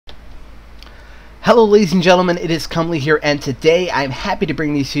Hello ladies and gentlemen, it is Comely here, and today I'm happy to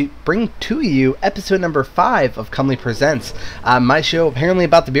bring to you episode number 5 of Comely Presents, my show apparently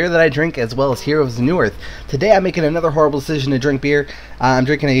about the beer that I drink as well as Heroes of New Earth. Today I'm making another horrible decision to drink beer. I'm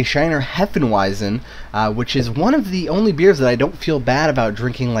drinking a Shiner Hefeweizen, which is one of the only beers that I don't feel bad about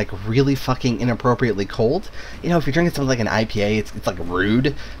drinking like really fucking inappropriately cold. You know, if you're drinking something like an IPA, it's like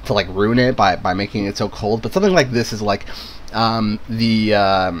rude to like ruin it by making it so cold, but something like this is like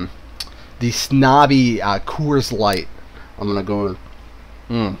the snobby Coors Light. I'm gonna go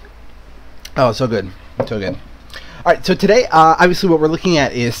with. Oh, so good, so good. All right, so today, obviously, what we're looking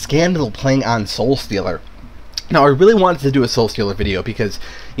at is Scandal playing on Soulstealer. Now, I really wanted to do a Soulstealer video because,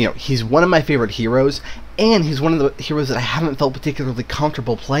 you know, he's one of my favorite heroes, and he's one of the heroes that I haven't felt particularly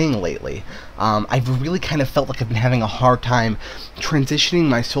comfortable playing lately. I've really kind of felt like I've been having a hard time transitioning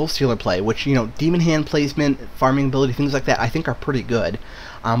my Soulstealer play, which, you know, Demon Hand placement, farming ability, things like that, I think are pretty good.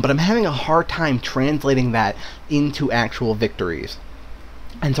 But I'm having a hard time translating that into actual victories.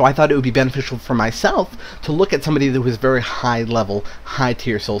 And so I thought it would be beneficial for myself to look at somebody that was very high level, high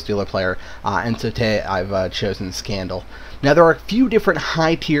tier Soulstealer player, and so today I've chosen Scandal. Now there are a few different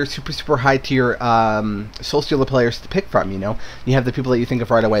high tier, super high tier Soulstealer players to pick from, you know. You have the people that you think of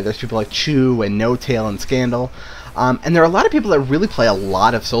right away. There's people like Chew and No Tail and Scandal. And there are a lot of people that really play a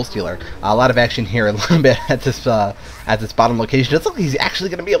lot of Soulstealer. A lot of action here a little bit at this bottom location. It looks like he's actually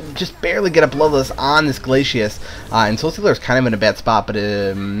going to be able to just barely get a bloodless on this Glacius. And Soulstealer is kind of in a bad spot, but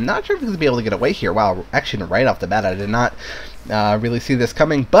I'm not sure if he's going to be able to get away here. Wow, action right off the bat. I did not really see this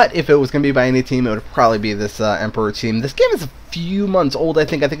coming. But if it was going to be by any team, it would probably be this Emperor team. This game is a few months old, I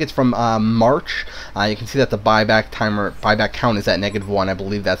think. I think it's from March. You can see that the buyback count is at -1. I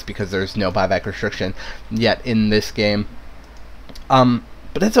believe that's because there's no buyback restriction yet in this game.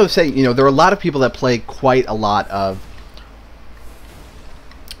 But as I was saying, you know, there are a lot of people that play quite a lot of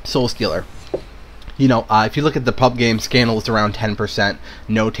Soulstealer. You know, if you look at the pub game, Scandal is around 10%,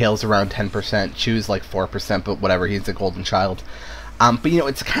 No Tail's around 10%, Chew's like 4%, but whatever, he's a golden child. But you know,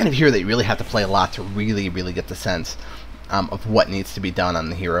 it's kind of here that you really have to play a lot to really get the sense of what needs to be done on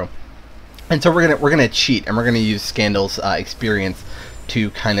the hero. And so we're gonna cheat, and we're gonna use Scandal's experience to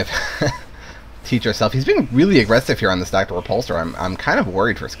kind of teach ourselves. He's being really aggressive here on this Dr. Repulsor. I'm kind of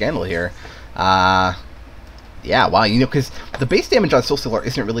worried for Scandal here. Yeah, wow, you know, because the base damage on Soulstealer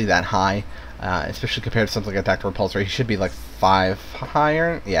isn't really that high, especially compared to something like Dr. Repulsor. He should be like 5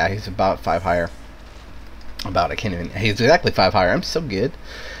 higher. Yeah, he's about 5 higher. I can't even. He's exactly 5 higher. I'm so good.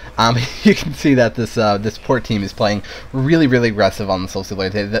 You can see that this poor team is playing really aggressive on the Soulstealer.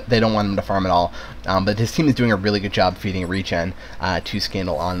 They don't want him to farm at all. But his team is doing a really good job feeding regen to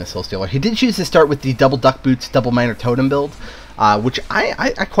Scandal on the Soulstealer. He did choose to start with the double Duck Boots, double Minor Totem build, which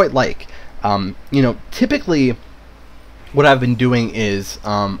I quite like. You know, typically what I've been doing is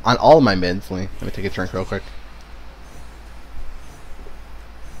on all of my mids. Let me take a drink real quick.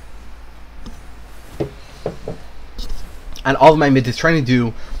 On all of my mids is trying to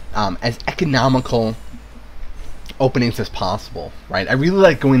do as economical openings as possible, right? I really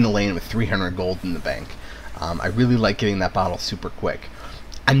like going to lane with 300 gold in the bank. I really like getting that bottle super quick.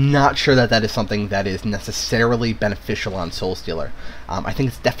 I'm not sure that that is something that is necessarily beneficial on Soulstealer. I think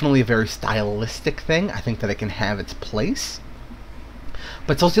it's definitely a very stylistic thing. I think that it can have its place.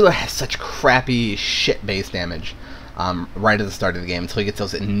 But Soulstealer has such crappy shit base damage right at the start of the game until he gets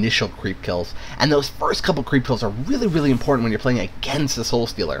those initial creep kills. And those first couple creep kills are really important when you're playing against the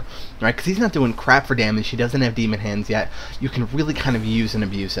Soulstealer, right? Because he's not doing crap for damage. He doesn't have Demon Hands yet. You can really kind of use and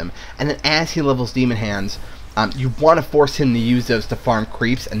abuse him. And then as he levels Demon Hands, you want to force him to use those to farm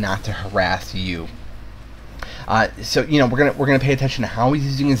creeps and not to harass you. So you know, we're gonna pay attention to how he's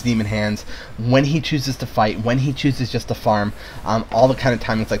using his Demon Hands, when he chooses to fight, when he chooses just to farm, all the kind of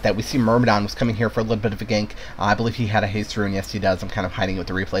timings like that. We see Myrmidon was coming here for a little bit of a gank. I believe he had a haste rune. Yes, he does. I'm kind of hiding it with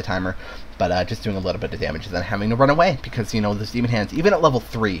the replay timer, but just doing a little bit of damage and then having to run away because, you know, those Demon Hands, even at level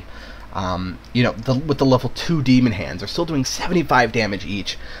 3, you know, with the level 2 Demon Hands, are still doing 75 damage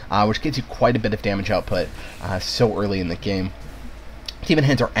each, which gives you quite a bit of damage output so early in the game. Demon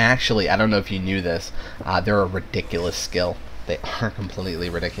Hands are actually, I don't know if you knew this, they're a ridiculous skill. They are completely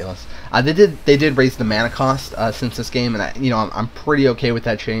ridiculous. They did raise the mana cost since this game, and you know, I'm pretty okay with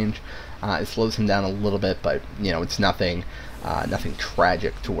that change. It slows him down a little bit, but you know, it's nothing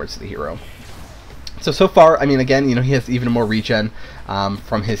tragic towards the hero. So far, I mean, again, you know, he has even more regen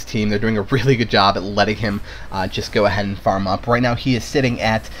from his team. They're doing a really good job at letting him just go ahead and farm up. Right now, he is sitting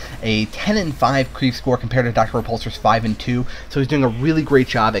at a 10-5 creep score compared to Dr. Repulsor's 5-2. So he's doing a really great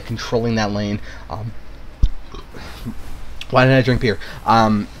job at controlling that lane. Why did I drink beer?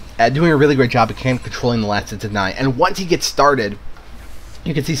 Doing a really great job at controlling the last to deny. And once he gets started,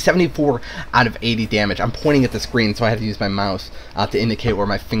 You can see 74 out of 80 damage. I'm pointing at the screen, so I had to use my mouse to indicate where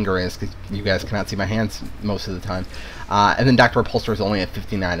my finger is, because you guys cannot see my hands most of the time. And then Dr. Repulsor is only at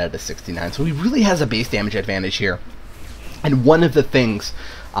 59 out of 69, so he really has a base damage advantage here. And one of the things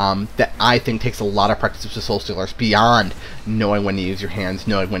that I think takes a lot of practice with Soulstealers, beyond knowing when to use your hands,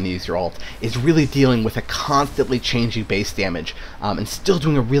 knowing when to use your ult, is really dealing with a constantly changing base damage, and still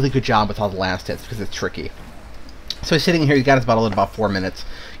doing a really good job with all the last hits, because it's tricky. So he's sitting here, he got his bottle in about 4 minutes.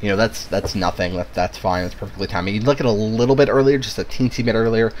 You know, that's nothing, that's fine, that's perfectly timed. You'd look at a little bit earlier, just a teensy bit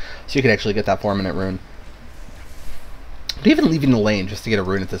earlier, so you could actually get that 4-minute rune. But even leaving the lane just to get a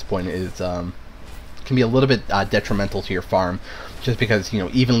rune at this point is, can be a little bit detrimental to your farm, just because, you know,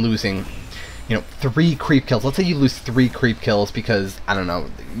 even losing, you know, 3 creep kills, let's say you lose 3 creep kills because, I don't know,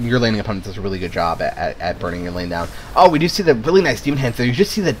 your laning opponent does a really good job at burning your lane down. Oh, we do see the really nice Demon Hands there. You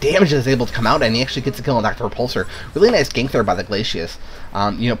just see the damage that's able to come out, and he actually gets a kill on Dr. Repulsor. Really nice gank there by the Glacius.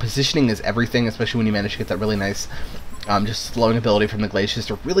 You know, positioning is everything, especially when you manage to get that really nice just slowing ability from the Glacius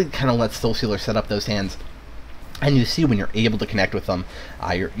to really kind of let Soulstealer set up those hands. And you see when you're able to connect with them,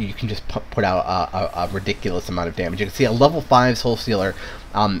 you can just put out a ridiculous amount of damage. You can see a level 5 Soulstealer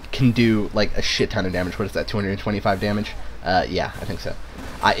can do like a shit ton of damage. What is that, 225 damage? Yeah, I think so.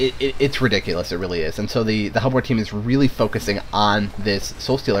 It's ridiculous, it really is. And so the Hellboy team is really focusing on this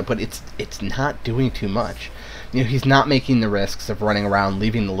Soulstealer, but it's not doing too much. You know, he's not making the risks of running around,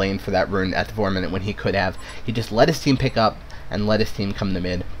 leaving the lane for that rune at the 4-minute when he could have. He just let his team pick up and let his team come to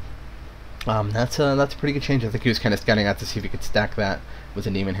mid. That's a pretty good change. I think he was kind of scouting out to see if he could stack that with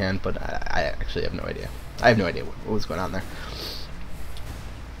a Demon Hand, but I actually have no idea. I have no idea what was going on there.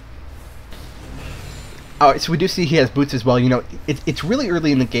 Alright, so we do see he has boots as well. You know, it's really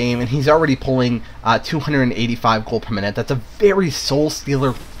early in the game, and he's already pulling 285 gold per minute. That's a very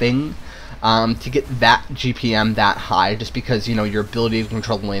Soulstealer thing, to get that GPM that high, just because, you know, your ability to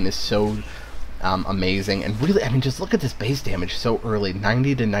control the lane is so amazing. And really, I mean, just look at this base damage so early,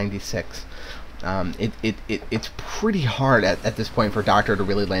 90 to 96. It's pretty hard at this point for Doctor to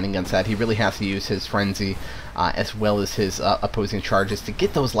really lane against that. He really has to use his Frenzy as well as his opposing charges to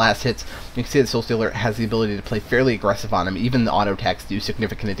get those last hits. You can see that Soulstealer has the ability to play fairly aggressive on him. Even the auto attacks do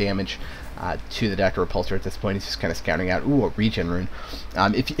significant damage to the Dr. Repulsor at this point. He's just kind of scouting out, ooh, a regen rune.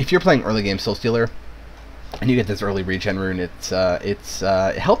 If you're playing early game Soulstealer and you get this early regen rune, it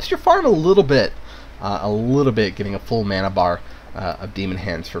helps your farm a little bit, getting a full mana bar of Demon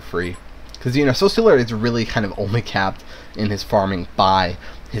Hands for free. Because, you know, Soulstealer is really kind of only capped in his farming by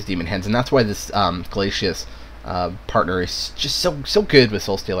his Demon Hands, and that's why this Glacius partner is just so good with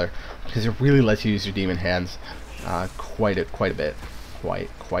Soulstealer, because it really lets you use your Demon Hands quite a bit,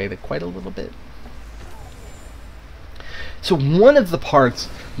 quite a little bit. So one of the parts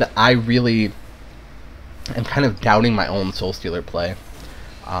that I really am kind of doubting my own Soulstealer play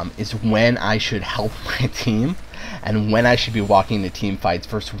is when I should help my team and when I should be walking the team fights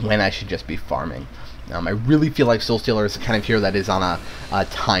versus when I should just be farming. I really feel like Soulstealer is the kind of hero that is on a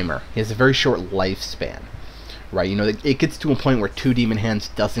timer. He has a very short lifespan, right? You know, it gets to a point where 2 Demon Hands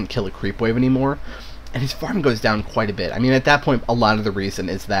doesn't kill a creep wave anymore, and his farm goes down quite a bit. I mean, at that point, a lot of the reason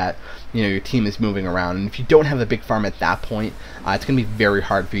is that, you know, your team is moving around, and if you don't have a big farm at that point, it's going to be very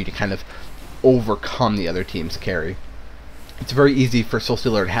hard for you to kind of overcome the other team's carry. It's very easy for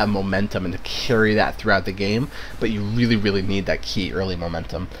Soulstealer to have momentum and to carry that throughout the game, but you really need that key early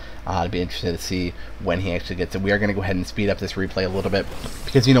momentum. I'd be interested to see when he actually gets it. We are going to go ahead and speed up this replay a little bit,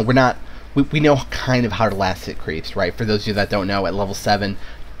 because, you know, we know kind of how to last hit creeps, right? For those of you that don't know, at level 7,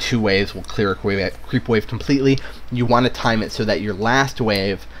 2 waves will clear a creep wave completely. You want to time it so that your last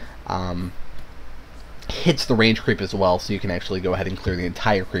wave hits the range creep as well, so you can actually go ahead and clear the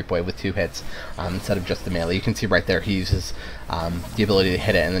entire creep wave with 2 hits instead of just the melee. You can see right there he uses the ability to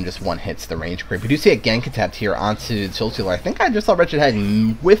hit it, and then just 1 hits the range creep. We do see a gank attempt here onto Soulstealer. I think I just saw Wretched Head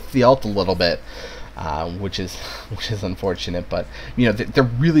whiff the ult a little bit, which is unfortunate, but, you know, they're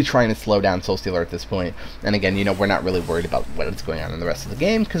really trying to slow down Soulstealer at this point. And again, you know, we're not really worried about what's going on in the rest of the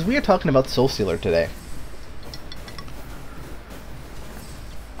game, because we are talking about Soulstealer today.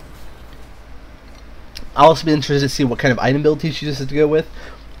 I'll also be interested to see what kind of item build he chooses to go with.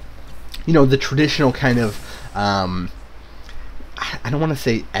 You know, the traditional kind of, I don't want to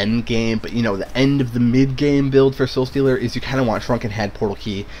say end game, but, you know, the end of the mid game build for Soulstealer is you kind of want Shrunken Head, Portal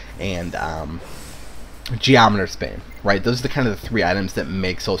Key, and Geometer's Bane, right? Those are the kind of the 3 items that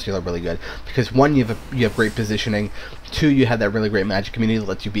make Soulstealer really good, because 1, you have great positioning, 2, you have that really great magic community that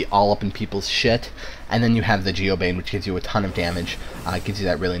lets you be all up in people's shit, and then you have the Geobane, which gives you a ton of damage, gives you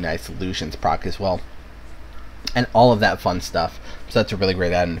that really nice illusions proc as well. and all of that fun stuff. So that's a really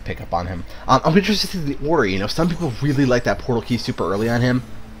great item to pick up on him. I'm interested to see the order. You know, some people really like that portal key super early on him,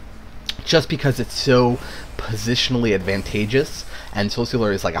 just because it's so positionally advantageous, and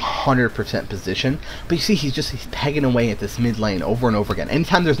Soulstealer is like 100% position. But you see, he's pegging away at this mid lane over and over again.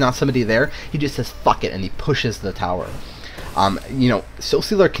 Anytime there's not somebody there, he just says fuck it and he pushes the tower. You know,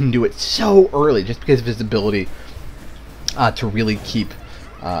 Soulstealer can do it so early just because of his ability to really keep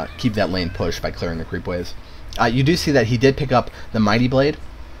that lane pushed by clearing the creep waves. You do see that he did pick up the Mighty Blade.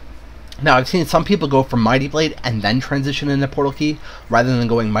 Now, I've seen some people go from Mighty Blade and then transition into Portal Key, rather than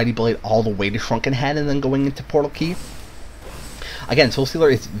going Mighty Blade all the way to Shrunken Head and then going into Portal Key. Again,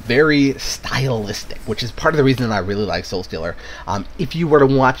 Soulstealer is very stylistic, which is part of the reason that I really like Soulstealer. If you were to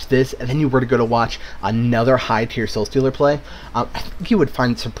watch this, and then you were to go to watch another high-tier Soulstealer play, I think you would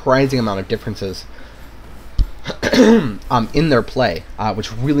find a surprising amount of differences in their play,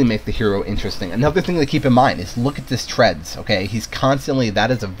 which really make the hero interesting. Another thing to keep in mind is look at this treads, okay? He's constantly, that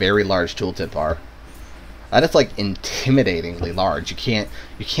is a very large tooltip bar. That is like intimidatingly large. You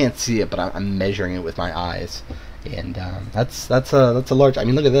can't see it, but I'm measuring it with my eyes. And that's a large, I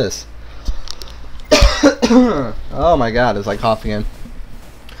mean, look at this. Oh my god, it's like coughing in.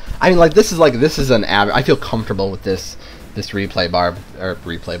 I mean, like this is an average. I feel comfortable with this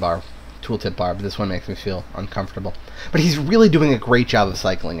tooltip bar, but this one makes me feel uncomfortable. But he's really doing a great job of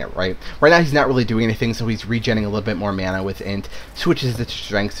cycling it, right? Right now he's not really doing anything, so he's regenerating a little bit more mana with Int, switches it to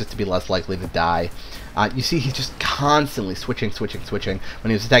Strength just to be less likely to die. You see he's just constantly switching. When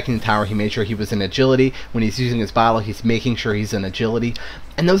he was attacking the tower, he made sure he was in Agility. When he's using his bottle, he's making sure he's in Agility.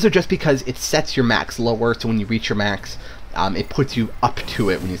 And those are just because it sets your max lower, so when you reach your max, it puts you up to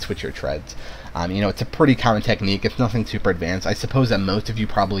it when you switch your treads. You know, it's a pretty common technique. It's nothing super advanced. I suppose that most of you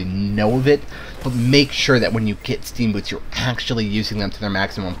probably know of it, but make sure that when you get Steam Boots, you're actually using them to their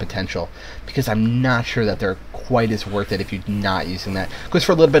maximum potential, because I'm not sure that they're quite as worth it if you're not using that. Because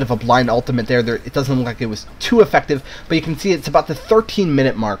for a little bit of a blind ultimate there, it doesn't look like it was too effective, but you can see it's about the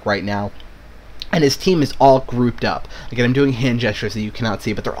 13-minute mark right now. And his team is all grouped up. Again, I'm doing hand gestures that you cannot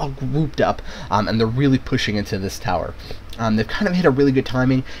see, but they're all grouped up, and they're really pushing into this tower. They've kind of hit a really good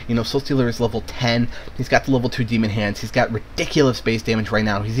timing. You know, Soulstealer is level 10. He's got the level 2 Demon Hands. He's got ridiculous base damage right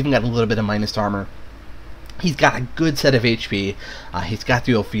now. He's even got a little bit of minus armor. He's got a good set of HP. He's got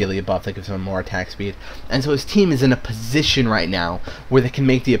the Ophelia buff that gives him more attack speed. And so his team is in a position right now where they can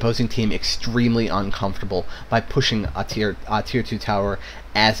make the opposing team extremely uncomfortable by pushing a tier 2 tower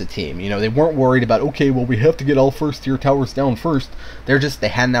as a team. You know, they weren't worried about, okay, well, we have to get all first tier towers down first. They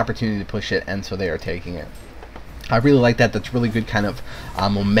had an opportunity to push it, and so they are taking it. I really like that. That's really good kind of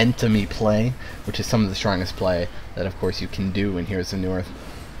momentum-y play, which is some of the strongest play that, of course, you can do in Heroes of North.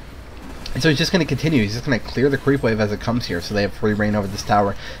 And so he's just going to continue. He's just going to clear the creep wave as it comes here, so they have free reign over this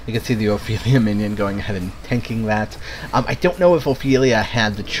tower. You can see the Ophelia minion going ahead and tanking that. I don't know if Ophelia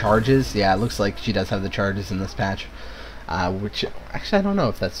had the charges. Yeah, it looks like she does have the charges in this patch. Which, actually, I don't know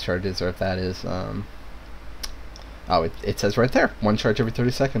if that's charges or if that is... Oh, it says right there. 1 charge every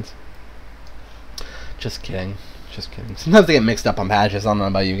 30 seconds. Just kidding. Just kidding. Sometimes they get mixed up on patches. I don't know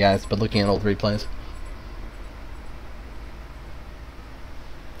about you guys, but looking at old replays.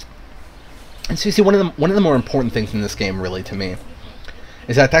 And so you see, one of the more important things in this game, really, to me,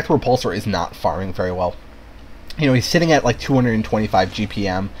 is that Tactical Repulsor is not farming very well. You know, he's sitting at like 225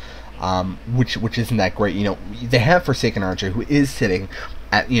 GPM, which isn't that great. You know, they have Forsaken Archer, who is sitting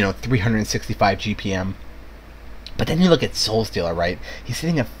at, you know, 365 GPM. But then you look at Soulstealer, right? He's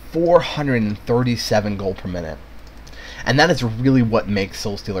sitting at 437 gold per minute. And that is really what makes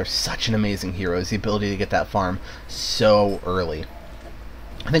Soulstealer such an amazing hero, is the ability to get that farm so early.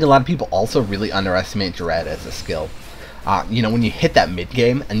 I think a lot of people also really underestimate Dread as a skill. You know, when you hit that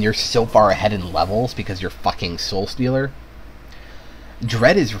mid-game and you're so far ahead in levels because you're fucking Soulstealer,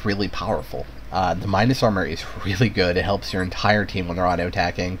 Dread is really powerful. The minus armor is really good. It helps your entire team when they're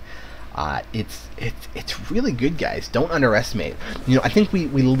auto-attacking. It's really good, guys. Don't underestimate. You know, I think we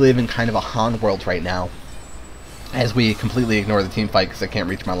live in kind of a Han world right now, as we completely ignore the team fight because I can't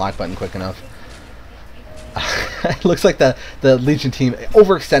reach my lock button quick enough. It looks like the Legion team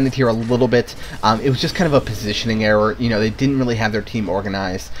overextended here a little bit. It was just kind of a positioning error. You know, they didn't really have their team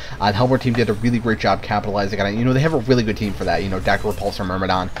organized. The Hellbourne team did a really great job capitalizing on it. You know, they have a really good team for that. You know, Tactical Repulsor,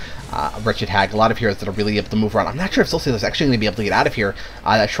 Myrmidon, Wretched Hag, a lot of heroes that are really able to move around. I'm not sure if Soulstealer is actually going to be able to get out of here.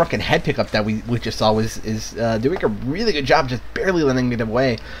 That Shrunken Head pickup that we just saw is doing a really good job, just barely letting it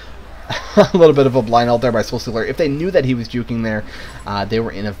away. A little bit of a blind ult there by Soulstealer. If they knew that he was juking there, they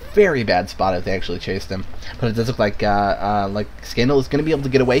were in a very bad spot if they actually chased him. But it does look like Scandal is going to be able to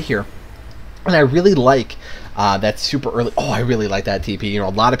get away here. And I really like that super early. Oh, I really like that TP. You know, a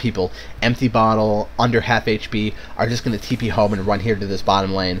lot of people, empty bottle, under half HP, are just going to TP home and run here to this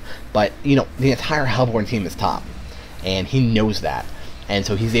bottom lane. But, you know, the entire Hellborn team is top. And he knows that. And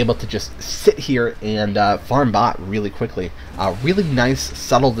so he's able to just sit here and farm bot really quickly. Really nice,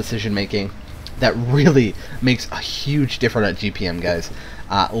 subtle decision making that really makes a huge difference at GPM, guys.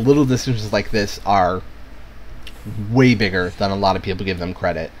 Little decisions like this are way bigger than a lot of people give them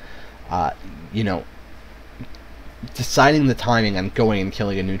credit. You know, deciding the timing on going and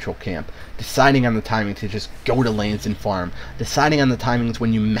killing a neutral camp, deciding on the timing to just go to lanes and farm, deciding on the timings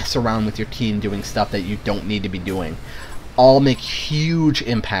when you mess around with your team doing stuff that you don't need to be doing, all make huge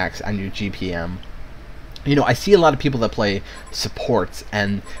impacts on your GPM. You know, I see a lot of people that play supports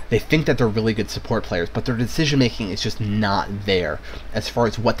and they think that they're really good support players, but their decision making is just not there as far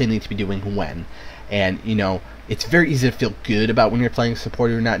as what they need to be doing when. And, you know, it's very easy to feel good about when you're playing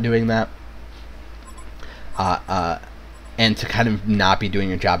support, you're not doing that. And to kind of not be doing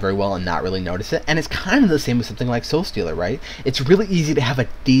your job very well and not really notice it. And it's kind of the same with something like Soulstealer, right? It's really easy to have a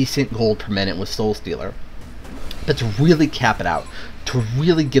decent gold per minute with Soulstealer. But to really cap it out, to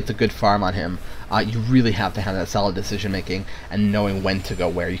really get the good farm on him, you really have to have that solid decision making and knowing when to go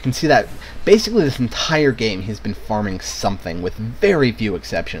where. You can see that basically this entire game he's been farming something with very few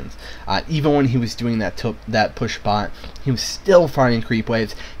exceptions. Even when he was doing that push bot, he was still farming creep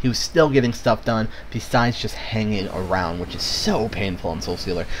waves, he was still getting stuff done besides just hanging around, which is so painful in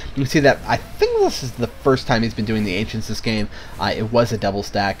Soulstealer. You can see that I think this is the first time he's been doing the Ancients this game. It was a double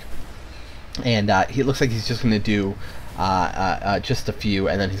stack, and he looks like he's just going to do just a few,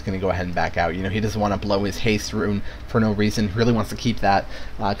 and then he's going to go ahead and back out. You know, he doesn't want to blow his haste rune for no reason. He really wants to keep that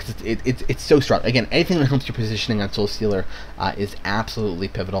because it's so strong. Again, anything that helps your positioning on Soulstealer is absolutely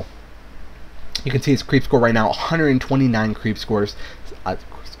pivotal. You can see his creep score right now, 129 creep scores,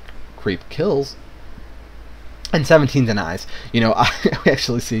 creep kills, and 17 denies. You know, I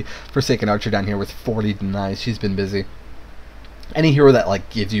actually see Forsaken Archer down here with 40 denies. She's been busy. Any hero that like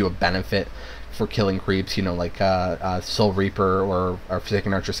gives you a benefit for killing creeps, you know, like Soul Reaper or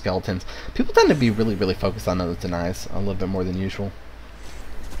Forsaken Archer skeletons, people tend to be really focused on those denies a little bit more than usual.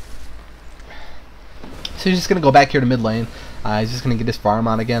 So he's just going to go back here to mid lane. He's just going to get his farm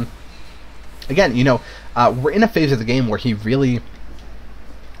on again. Again, you know, we're in a phase of the game where he really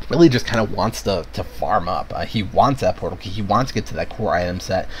just kind of wants to farm up. He wants that portal key. He wants to get to that core item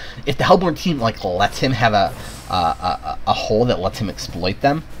set. If the Hellborn team like lets him have a hole that lets him exploit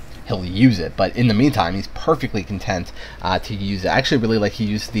them, he'll use it. But in the meantime, he's perfectly content to use it. I actually really like he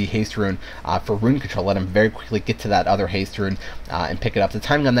used the haste rune for rune control. Let him very quickly get to that other haste rune and pick it up. The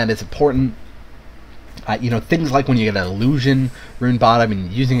timing on that is important. You know, things like when you get an illusion rune bottom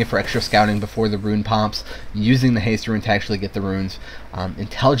and using it for extra scouting before the rune pops, using the haste rune to actually get the runes.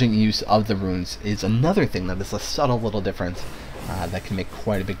 Intelligent use of the runes is another thing that is a subtle little difference that can make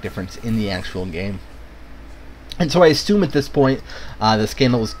quite a big difference in the actual game. And so I assume at this point, the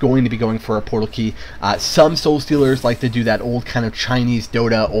Scandal is going to be going for a portal key. Some Soulstealers like to do that old kind of Chinese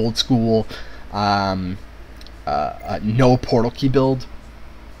Dota, old school, no portal key build,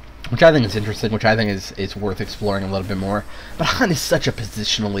 which I think is interesting, which I think is worth exploring a little bit more. But Han is such a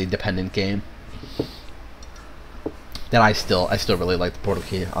positionally dependent game that I still really like the portal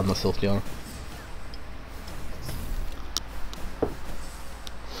key on the Soulstealer.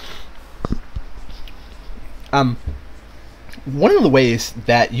 One of the ways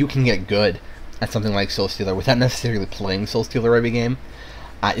that you can get good at something like Soulstealer without necessarily playing Soulstealer every game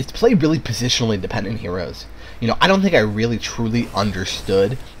is to play really positionally dependent heroes. You know, I don't think I really truly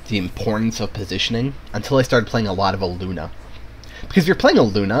understood the importance of positioning until I started playing a lot of a Luna. Because if you're playing a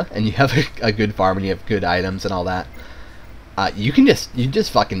Luna and you have a good farm and you have good items and all that, you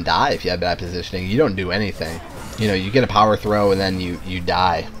just fucking die if you have bad positioning. You don't do anything. You know, you get a power throw and then you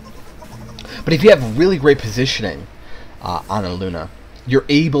die. But if you have really great positioning on a Luna, you're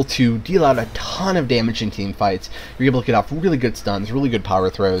able to deal out a ton of damage in team fights. You're able to get off really good stuns, really good power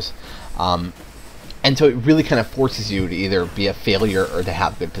throws. And so it really kind of forces you to either be a failure or to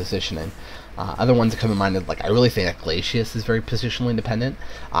have good positioning. Other ones that come to mind, like I really think that Glacius is very positionally dependent.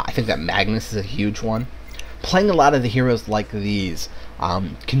 I think that Magnus is a huge one. Playing a lot of the heroes like these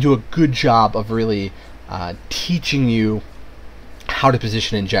can do a good job of really teaching you how to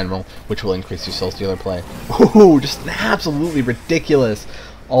position in general, which will increase your Soulstealer play. Ooh, just an absolutely ridiculous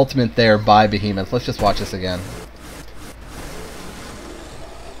ultimate there by Behemoth. Let's just watch this again.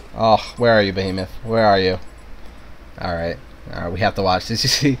 Oh, where are you, Behemoth? Where are you? Alright. We have to watch this. You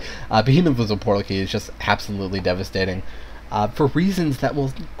see, Behemoth with a portal key is just absolutely devastating. For reasons that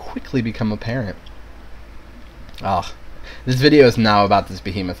will quickly become apparent. Oh, this video is now about this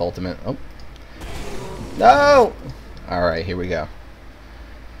Behemoth ultimate. Oh, No! Alright, here we go.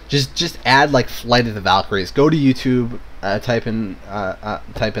 Just add like Flight of the Valkyries. Go to YouTube, type in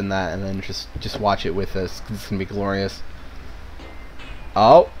that, and then just watch it with us. It's gonna be glorious.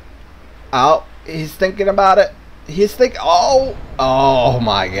 Oh, he's thinking about it. He's thinking. Oh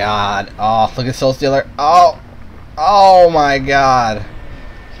my God. Oh, look at Soulstealer. Oh my God.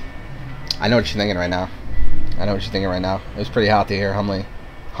 I know what you're thinking right now. It was pretty hot to hear Humley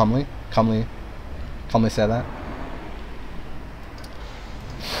say that.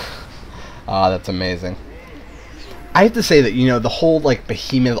 Ah, that's amazing. I have to say that, you know, the whole, like,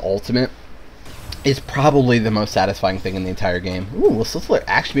 Behemoth Ultimate is probably the most satisfying thing in the entire game. Ooh, will Soulstealer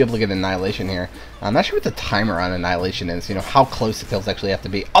actually be able to get Annihilation here? I'm not sure what the timer on Annihilation is, you know, how close the kills actually have to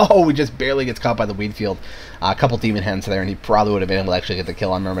be. Oh, he just barely gets caught by the weed field. A couple Demon Hands there, and he probably would have been able to actually get the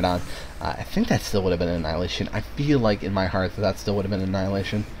kill on Myrmidon. I think that still would have been Annihilation. I feel like in my heart that still would have been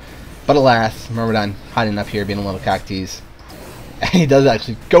Annihilation. But alas, Myrmidon hiding up here, being a little cock-tease. He does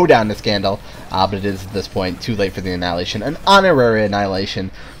actually go down to Scandal, but it is at this point too late for the Annihilation. An honorary Annihilation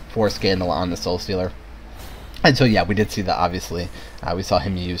for Scandal on the Soulstealer. And so yeah, we did see that, obviously. We saw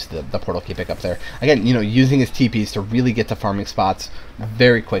him use the portal key pick up there. Again, you know, using his TPs to really get to farming spots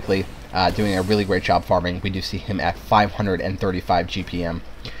very quickly, doing a really great job farming. We do see him at 535 GPM.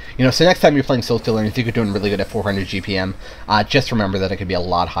 You know, so next time you're playing Soulstealer and you think you're doing really good at 400 GPM, just remember that it could be a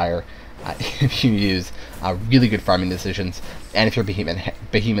lot higher if you use really good farming decisions. And if you're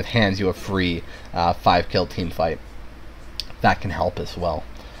Behemoth Hands, you have free 5-kill team fight. That can help as well.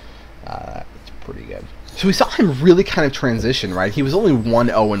 It's pretty good. So we saw him really kind of transition, right? He was only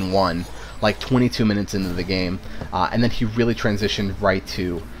 1-0-1, like 22 minutes into the game, and then he really transitioned right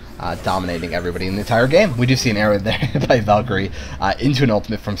to dominating everybody in the entire game. We do see an arrow there by Valkyrie into an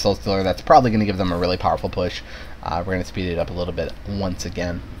ultimate from Soulstealer. That's probably going to give them a really powerful push. We're going to speed it up a little bit once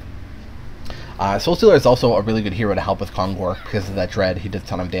again. Soulstealer is also a really good hero to help with Kongor because of that dread. He does a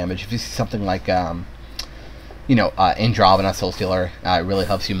ton of damage. If you see something like, you know, Andromeda Soulstealer, it really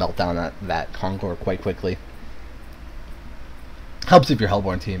helps you melt down that Kongor quite quickly. Helps if you're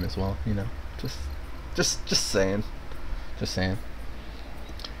Hellborn team as well, you know. Just saying. Just saying.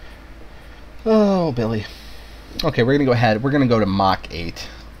 Oh, Billy. Okay, we're going to go ahead. We're going to go to Mach 8.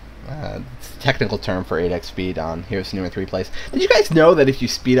 It's a technical term for 8x speed on Heroes New and Replays. Did you guys know that if you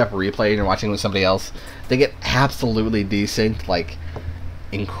speed up a replay and you're watching with somebody else, they get absolutely desynced, like,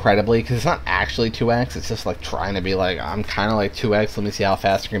 incredibly? Because it's not actually 2x, it's just, like, trying to be like, I'm kind of like 2x, let me see how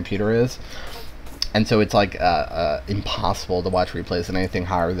fast your computer is. And so it's, like, impossible to watch replays at anything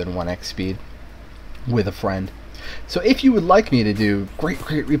higher than 1x speed with a friend. So if you would like me to do great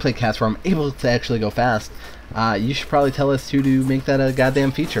replay casts where I'm able to actually go fast, you should probably tell us to make that a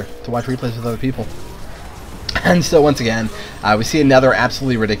goddamn feature, to watch replays with other people. And so once again, we see another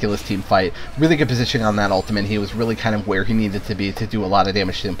absolutely ridiculous team fight. Really good positioning on that ultimate. He was really kind of where he needed to be to do a lot of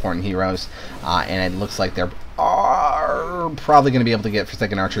damage to important heroes. And it looks like they're probably going to be able to get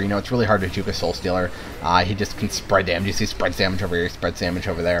Forsaken Archer. You know, it's really hard to juke a Soulstealer. He just can spread damage. You see spreads damage over here, spreads damage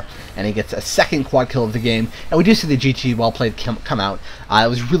over there. And he gets a second quad kill of the game. And we do see the GG well played come out. I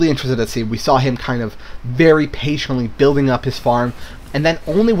was really interested to see. We saw him kind of very patiently building up his farm. And then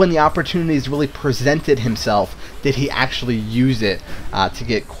only when the opportunities really presented himself did he actually use it to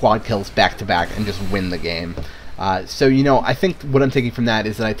get quad kills back to back and just win the game. So, you know, I think what I'm taking from that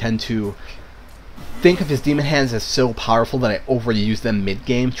is that I tend to think of his Demon Hands as so powerful that I overuse them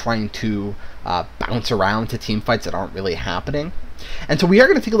mid-game, trying to bounce around to team fights that aren't really happening. And so we are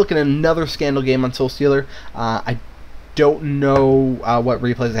going to take a look at another Scandal game on Soulstealer. I don't know what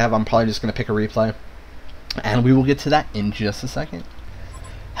replays I have. I'm probably just going to pick a replay. And we will get to that in just a second.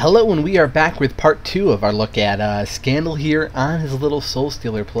 Hello, and we are back with part 2 of our look at Scandal here on his little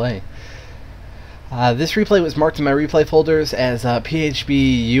Soulstealer play. This replay was marked in my replay folders as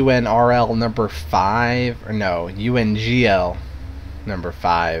PHB UNRL number 5, or no, UNGL number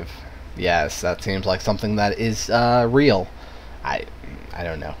 5. Yes, that seems like something that is real. I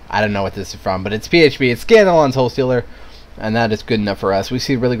don't know. I don't know what this is from, but it's PHB. It's Scandal on Soulstealer, and that is good enough for us. We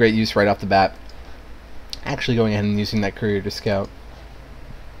see really great use right off the bat. Actually going ahead and using that courier to scout.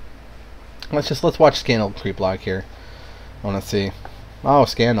 Let's watch Scandal creep log here. I want to see. Oh,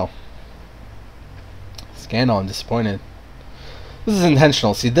 Scandal. Scandal, I'm disappointed. This is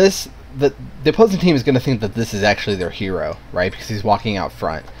intentional. See, the opposing team is going to think that this is actually their hero, right? Because he's walking out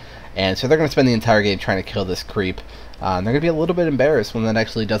front. And so they're going to spend the entire game trying to kill this creep. And they're going to be a little bit embarrassed when that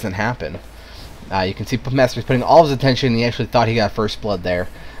actually doesn't happen. You can see Master's putting all his attention. He actually thought he got first blood there.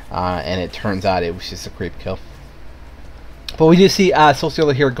 And it turns out it was just a creep kill. But we do see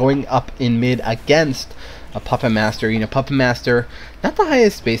Soulstealer here going up in mid against a Puppet Master. You know, Puppet Master, not the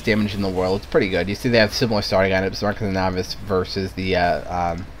highest base damage in the world. It's pretty good. You see they have similar starting items, Mark of the Novice versus the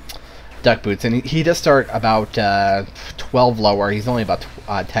Duck Boots. And he does start about 12 lower. He's only about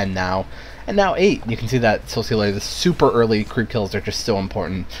 10 now. And now 8. You can see that Soulstealer, the super early creep kills are just so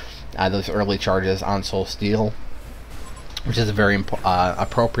important. Those early charges on Soulsteal, which is a very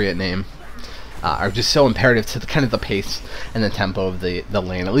appropriate name, are just so imperative to kind of the pace and the tempo of the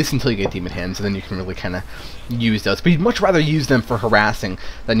lane, at least until you get Demon Hands, and then you can really kind of use those. But you'd much rather use them for harassing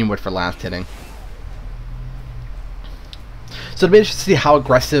than you would for last hitting. So it'll be interesting to see how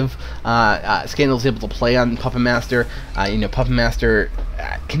aggressive Scandal is able to play on Puppet Master. You know, Puppet Master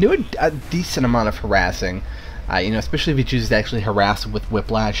can do a decent amount of harassing. You know, especially if he chooses to actually harass with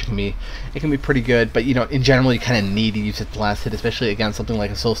Whiplash, it can be pretty good. But you know, in general, you kind of need to use it the last hit, especially against something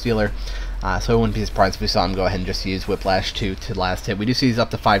like a Soulstealer. So I wouldn't be surprised if we saw him go ahead and just use Whiplash to last hit. We do see he's up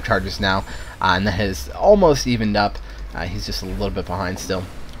to 5 charges now, and that has almost evened up. He's just a little bit behind still.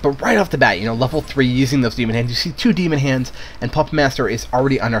 But right off the bat, you know, level 3 using those Demon Hands, you see 2 Demon Hands, and Puppet Master is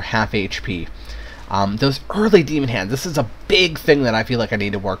already under half HP. Those early Demon Hands, this is a big thing that I feel like I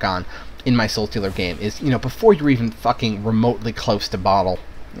need to work on in my Soulstealer game, is, you know, before you're even fucking remotely close to bottle.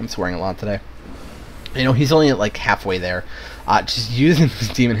 I'm swearing a lot today. You know, he's only at like halfway there. Just using his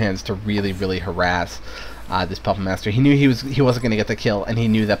Demon Hands to really, really harass this Puppet Master. He knew he wasn't going to get the kill, and he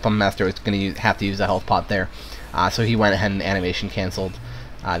knew that Puppet Master was going to have to use a health pot there. So he went ahead and animation canceled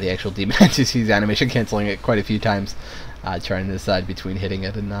the actual Demon Hands. He's animation canceling it quite a few times, trying to decide between hitting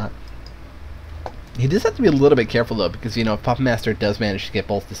it and not. He does have to be a little bit careful though, because you know, if Puppet Master does manage to get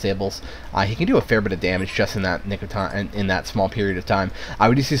both disables, he can do a fair bit of damage just in that nick of time, in that small period of time.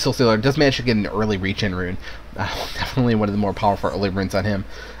 We do see Soulstealer does manage to get an early reach-in rune. Definitely one of the more powerful early runes on him.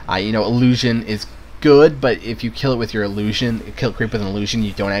 You know, Illusion is good, but if you kill it with your Illusion, kill creep with an Illusion,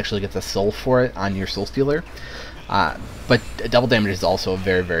 you don't actually get the soul for it on your Soulstealer. But double damage is also a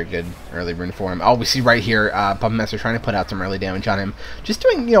very, very good early rune for him. Oh, we see right here, Puppet Master trying to put out some early damage on him. Just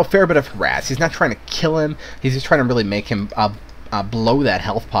doing, you know, a fair bit of harass. He's not trying to kill him. He's just trying to really make him blow that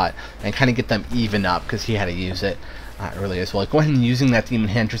health pot and kind of get them even up, because he had to use it early as well. Go ahead and using that Demon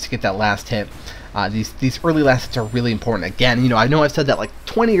Hand just to get that last hit. These early last hits are really important. Again, you know I've said that like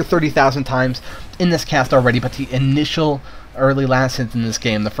 20 or 30,000 times in this cast already, but the initial early last hits in this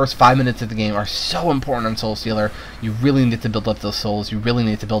game, the first 5 minutes of the game, are so important on Soulstealer. You really need to build up those souls. You really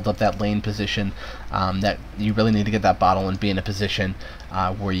need to build up that lane position. That you really need to get that bottle and be in a position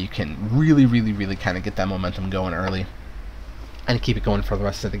where you can really, really, really kind of get that momentum going early and keep it going for the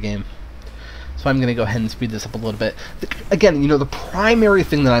rest of the game. So I'm going to go ahead and speed this up a little bit. Again, you know, the primary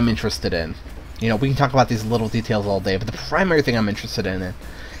thing that I'm interested in, you know, we can talk about these little details all day, but the primary thing I'm interested in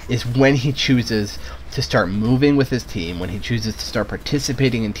is when he chooses to start moving with his team, when he chooses to start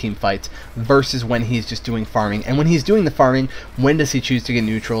participating in team fights, versus when he's just doing farming. And when he's doing the farming, when does he choose to get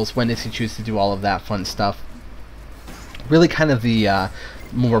neutrals? When does he choose to do all of that fun stuff? Really kind of the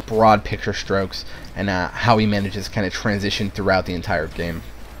more broad picture strokes, and how he manages kind of transition throughout the entire game.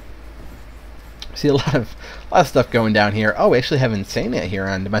 See a lot of stuff going down here. Oh, we actually have Insania here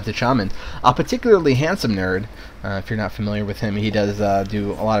on Demented Shaman. A particularly handsome nerd. If you're not familiar with him, he does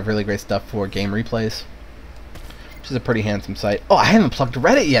do a lot of really great stuff for game replays, which is a pretty handsome site. Oh, I haven't plugged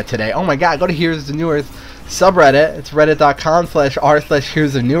Reddit yet today. Oh my god, go to Heroes of New Earth subreddit. It's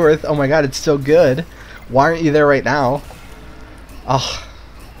reddit.com/r/Heroes of New Earth. Oh my god, it's so good. Why aren't you there right now? Oh,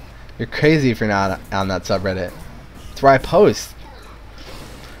 you're crazy if you're not on that subreddit. It's where I post.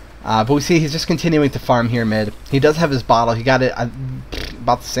 But we see he's just continuing to farm here mid. He does have his bottle. He got it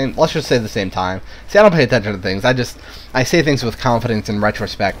about the same, let's just say the same time. See, I don't pay attention to things. I say things with confidence and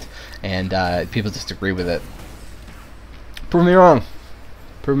retrospect, and people just agree with it. Prove me wrong.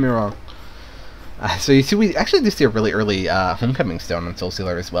 Prove me wrong. So you see, we actually do see a really early Homecoming Stone on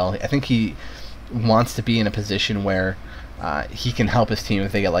Soulstealer as well. I think he wants to be in a position where he can help his team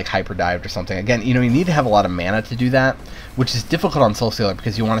if they get like hyper dived or something. Again, you know, you need to have a lot of mana to do that, which is difficult on Soulstealer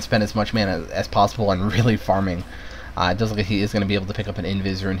because you want to spend as much mana as possible on really farming. It does look like he is going to be able to pick up an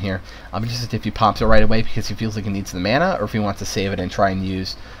Invis rune here. But just if he pops it right away because he feels like he needs the mana, or if he wants to save it and try and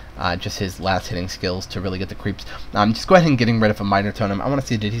use just his last hitting skills to really get the creeps. Just go ahead and getting rid of a Minor Totem. I want to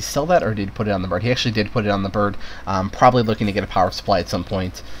see, did he sell that or did he put it on the bird? He actually did put it on the bird. Probably looking to get a power supply at some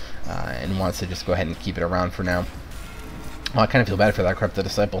point, and wants to just go ahead and keep it around for now. Oh, I kind of feel bad for that Crypto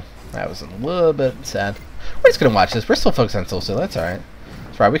Disciple. That was a little bit sad. We're just going to watch this. We're still focused on Soulstealer. That's alright.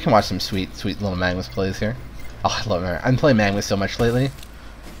 That's right. We can watch some sweet, sweet little Magnus plays here. Oh, I love him. I'm playing Magnus so much lately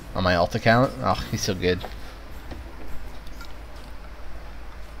on my alt account. Oh, he's so good.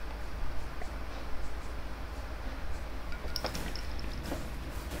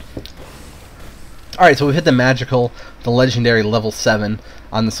 Alright, so we've hit the legendary level 7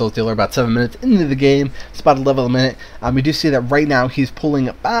 on the Soulstealer about 7 minutes into the game. It's about a level a minute. We do see that right now he's pulling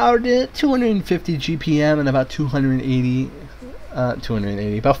about 250 GPM and about 280,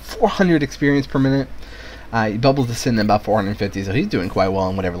 about 400 experience per minute. He bubbles this in at about 450, so he's doing quite well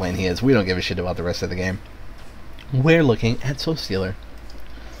in whatever lane he is. We don't give a shit about the rest of the game. We're looking at Soulstealer.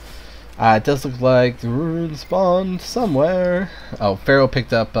 It does look like the rune spawned somewhere. Oh, Pharaoh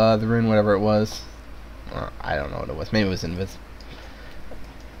picked up the rune, whatever it was. I don't know what it was. Maybe it was Invis.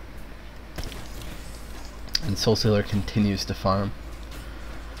 And Soulstealer continues to farm.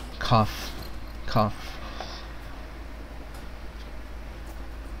 Cough. Cough.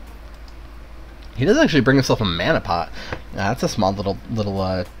 He does actually bring himself a mana pot. That's a small little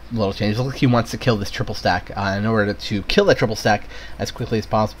change. It looks like he wants to kill this triple stack. In order to kill that triple stack as quickly as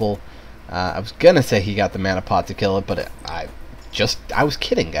possible, I was gonna say he got the mana pot to kill it, but I was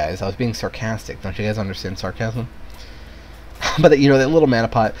kidding, guys. I was being sarcastic. Don't you guys understand sarcasm? But you know, that little mana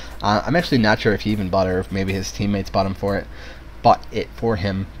pot, I'm actually not sure if he even bought it or if maybe his teammates bought it for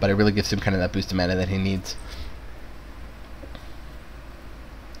him, but it really gives him kind of that boost of mana that he needs.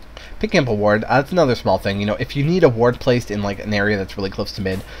 Picking up a ward, that's another small thing. You know, if you need a ward placed in like an area that's really close to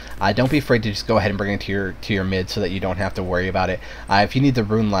mid, don't be afraid to just go ahead and bring it to your mid so that you don't have to worry about it. If you need the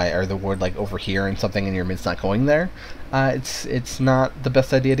rune light or the ward like over here and something and your mid's not going there, it's not the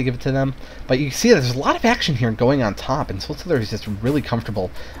best idea to give it to them. But you see there's a lot of action here going on top, and Soulstealer is just really comfortable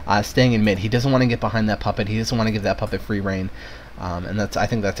staying in mid. He doesn't want to get behind that puppet. He doesn't want to give that puppet free reign, and I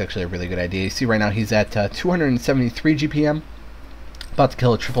think that's actually a really good idea. You see right now he's at 273 GPM. About to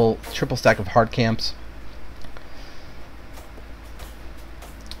kill a triple stack of hard camps.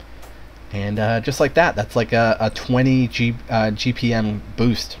 And just like that, that's like a 20 GPM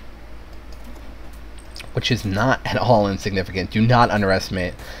boost, which is not at all insignificant. Do not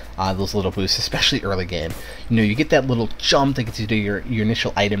underestimate those little boosts, especially early game. You know, you get that little jump that gets you to your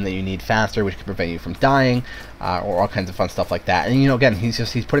initial item that you need faster, which can prevent you from dying, or all kinds of fun stuff like that. And you know, again, he's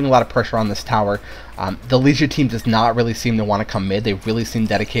putting a lot of pressure on this tower. The Legion team does not really seem to want to come mid. They really seem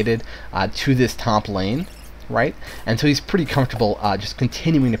dedicated to this top lane, right? And so he's pretty comfortable just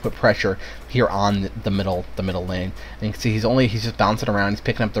continuing to put pressure here on the middle lane. And you can see he's just bouncing around. He's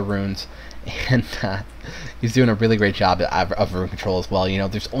picking up the runes, and he's doing a really great job of rune control as well. You know,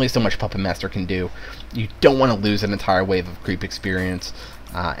 there's only so much Puppet Master can do. You don't want to lose an entire wave of creep experience.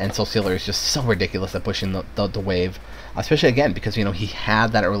 And Soulstealer is just so ridiculous at pushing the wave, especially again because you know he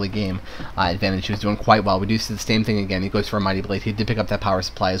had that early game advantage. He was doing quite well. We do see the same thing again. He goes for a Mighty Blade. He did pick up that power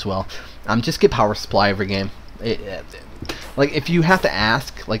supply as well. Just get power supply every game. Like if you have to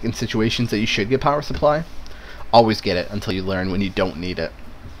ask, like in situations that you should get power supply, always get it until you learn when you don't need it.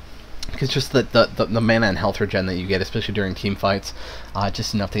 Because just the mana and health regen that you get, especially during team fights,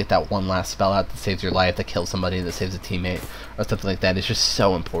 just enough to get that one last spell out that saves your life, that kills somebody, that saves a teammate, or something like that is just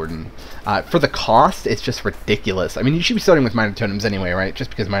so important. For the cost, it's just ridiculous. I mean, you should be starting with Minor Totems anyway, right?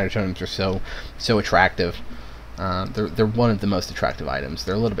 Just because Minor Totems are so attractive. They're one of the most attractive items.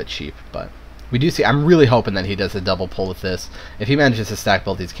 They're a little bit cheap, but we do see. I'm really hoping that he does a double pull with this. If he manages to stack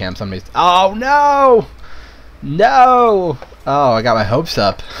both these camps, I'm just. Oh no! No! Oh, I got my hopes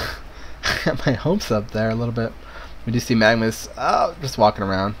up. Got my hopes up there a little bit. We do see Magnus just walking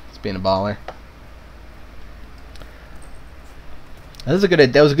around, just being a baller. That was a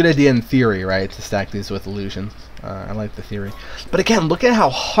good idea in theory, right? To stack these with illusions. I like the theory. But again, look at how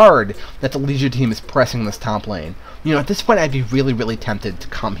hard that the Legion team is pressing this top lane. You know, at this point, I'd be really tempted to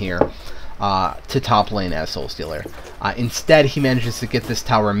come here to top lane as Soulstealer. Instead, he manages to get this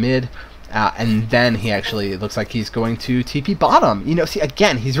tower mid. And then he actually, it looks like he's going to TP bottom. You know, see,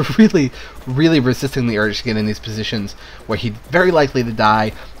 again, he's really resisting the urge to get in these positions where he's very likely to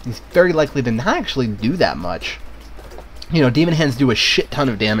die. He's very likely to not actually do that much. You know, Demon Hands do a shit ton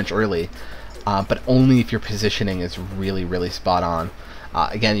of damage early, but only if your positioning is really spot on.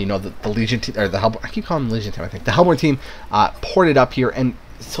 Again, you know, the Legion team, or the Hellborn, I keep calling them Legion team, I think. The Hellborn team ported up here, and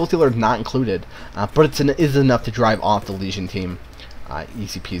Soulstealer not included, but it is enough to drive off the Legion team.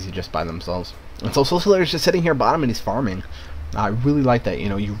 Easy peasy just by themselves. And so Soulstealer is just sitting here bottom and he's farming. I really like that. You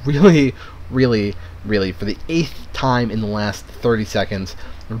know, you really, for the 8th time in the last 30 seconds,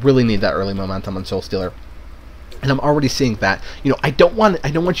 really need that early momentum on Soulstealer. And I'm already seeing that. You know, I don't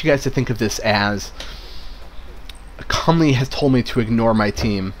want you guys to think of this as Conley has told me to ignore my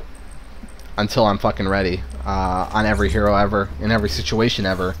team until I'm fucking ready on every hero ever, in every situation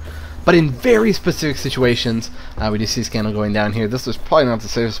ever. But in very specific situations, we do see Scandal going down here. This was probably not the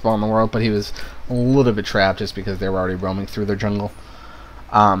safest spot in the world, but he was a little bit trapped just because they were already roaming through their jungle.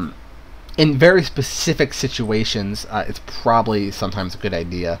 In very specific situations, it's probably sometimes a good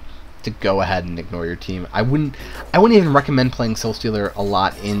idea to go ahead and ignore your team. I wouldn't even recommend playing Soulstealer a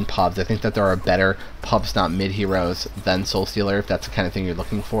lot in pubs. I think that there are better pubs, not mid heroes, than Soulstealer if that's the kind of thing you're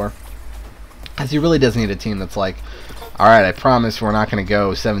looking for. Because he really does need a team that's like, alright, I promise we're not going to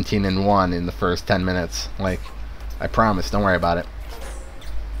go 17-1 in the first 10 minutes. Like, I promise, don't worry about it.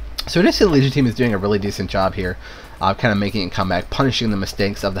 So I just see the Legion team is doing a really decent job here, kind of making a comeback, punishing the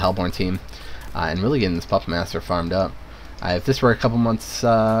mistakes of the Hellborn team, and really getting this Puppet Master farmed up. If this were a couple months,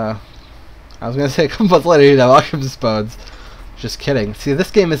 I was going to say a couple months later, you'd have Alchemist Bones. Just kidding. See,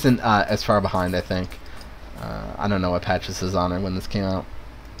 this game isn't as far behind, I think. I don't know what patch this is on or when this came out.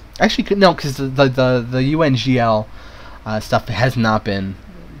 Actually, no, because the UNGL stuff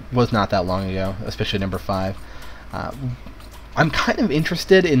was not that long ago, especially number 5. I'm kind of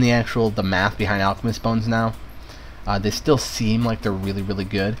interested in the math behind Alchemist Bones now. They still seem like they're really, really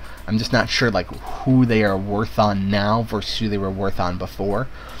good. I'm just not sure like who they are worth on now versus who they were worth on before,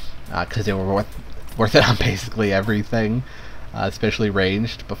 because they were worth it on basically everything, especially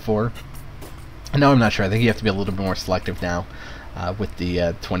ranged before. No, I'm not sure. I think you have to be a little bit more selective now, with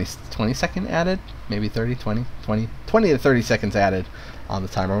the 20 second added, maybe 20 to 30 seconds added on the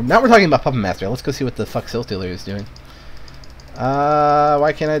timer. Now we're talking about Puppet Master. Let's go see what the fuck Soulstealer is doing.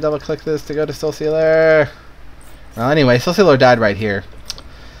 Why can't I double click this to go to Soulstealer? Well, anyway, Soulstealer died right here.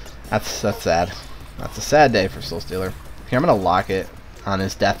 That's sad. That's a sad day for Soulstealer. Here, I'm gonna lock it on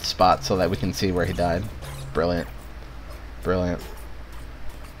his death spot so that we can see where he died. Brilliant. Brilliant.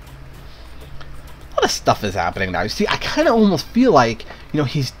 A lot of stuff is happening now. You see, I kind of almost feel like, you know,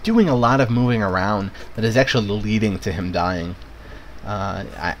 he's doing a lot of moving around that is actually leading to him dying.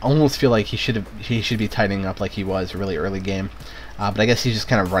 I almost feel like he should be tightening up like he was really early game. But I guess he's just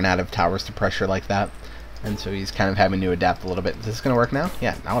kind of run out of towers to pressure like that. And so he's kind of having to adapt a little bit. Is this going to work now?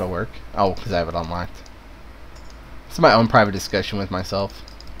 Yeah, now it'll work. Oh, because I have it unlocked. It's my own private discussion with myself.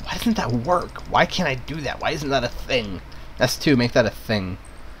 Why doesn't that work? Why can't I do that? Why isn't that a thing? S2, make that a thing.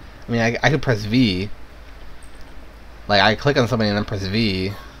 I mean, I could press V. Like, I click on somebody and then press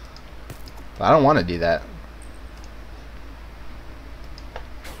V. But I don't want to do that.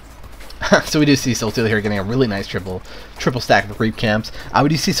 So we do see Soulstealer here getting a really nice triple stack of creep camps. We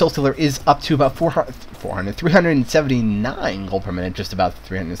do see Soulstealer is up to about 379 gold per minute, just about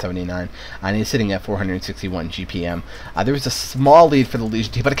 379, and he's sitting at 461 GPM. There was a small lead for the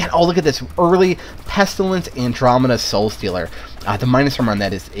Legion team, but again, oh, look at this early Pestilence Andromeda Soulstealer. The minus armor on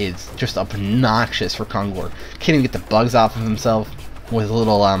that is just obnoxious for Kongor. Can't even get the bugs off of himself with a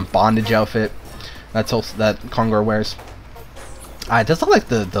little bondage outfit that Kongor wears. It does look like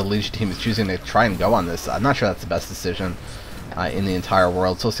the Legion team is choosing to try and go on this. I'm not sure that's the best decision in the entire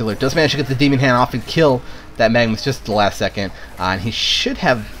world. Soulstealer does manage to get the Demon Hand off and kill that Magnus just at the last second. And he should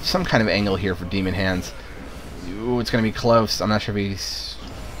have some kind of angle here for Demon Hands. Ooh, it's going to be close. I'm not sure if he's...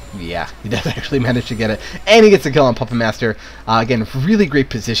 Yeah, he does actually manage to get it. And he gets a kill on Puppet Master. Again, really great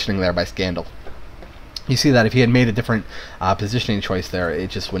positioning there by Scandal. You see that if he had made a different positioning choice there, it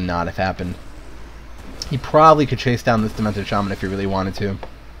just would not have happened. He probably could chase down this Demented Shaman if he really wanted to.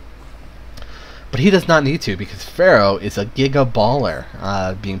 But he does not need to, because Pharaoh is a Giga Baller,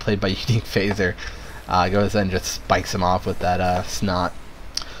 being played by Unique Phaser. Goes and just spikes him off with that snot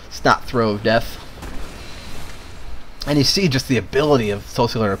throw of death. And you see just the ability of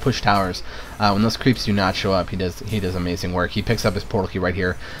Soulstealer to push towers. When those creeps do not show up, he does amazing work. He picks up his portal key right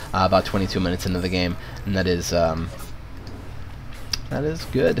here, about 22 minutes into the game, and that is good.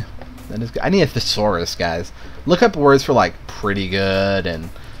 That is good. I need a thesaurus, guys. Look up words for like pretty good and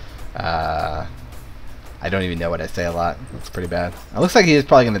I don't even know what I say a lot. That's pretty bad. It looks like he is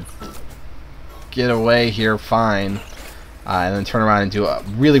probably gonna get away here fine, and then turn around and do a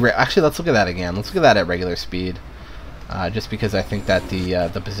really actually, let's look at that again. Let's look at that at regular speed, just because I think that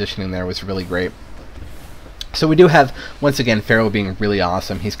the positioning there was really great. So we do have, once again, Pharaoh being really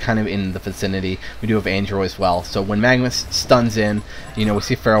awesome. He's kind of in the vicinity. We do have Andrew as well. So when Magnus stuns in, you know, we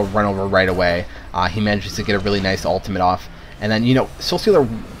see Pharaoh run over right away. He manages to get a really nice ultimate off. And then, you know, Soulstealer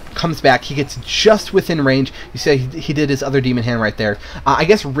comes back. He gets just within range. You see he did his other Demon Hand right there. I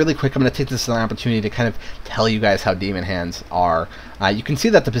guess really quick, I'm going to take this as an opportunity to kind of tell you guys how Demon Hands are. You can see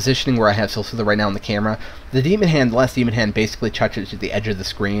that the positioning where I have Soulstealer right now on the camera, the Demon Hand, the last Demon Hand basically touches the edge of the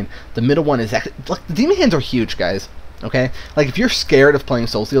screen. The middle one is actually, like, the Demon Hands are huge, guys. Okay? Like, if you're scared of playing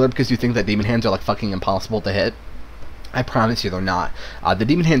Soulstealer because you think that Demon Hands are like fucking impossible to hit, I promise you they're not. The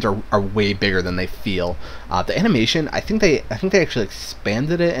Demon Hands are way bigger than they feel. The animation, I think they actually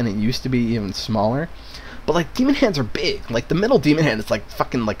expanded it, and it used to be even smaller. But like, Demon Hands are big. Like, the middle Demon Hand is like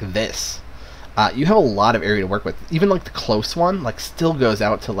fucking like this. You have a lot of area to work with. Even like the close one, like, still goes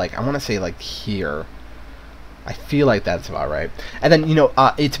out to like, I want to say like here. I feel like that's about right. And then,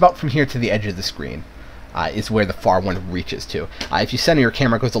 it's about from here to the edge of the screen is where the far one reaches to. If you center your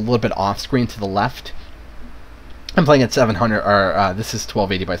camera, it goes a little bit off screen to the left. I'm playing at 700, or this is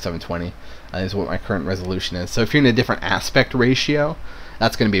 1280 by 720 is what my current resolution is. So if you're in a different aspect ratio,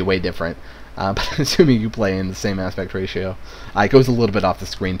 that's going to be way different. But I'm assuming you play in the same aspect ratio. It goes a little bit off the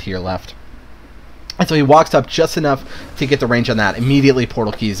screen to your left. And so he walks up just enough to get the range on that. Immediately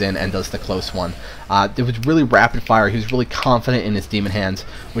portal keys in and does the close one. It was really rapid fire. He was really confident in his demon hands,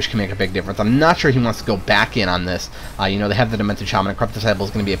 which can make a big difference. I'm not sure he wants to go back in on this. They have the Demented Shaman, and Corrupt Disciple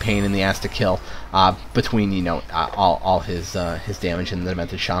is going to be a pain in the ass to kill between, all his damage and the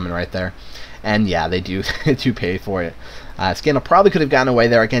Demented Shaman right there. And yeah, they do pay for it. Scandal probably could have gotten away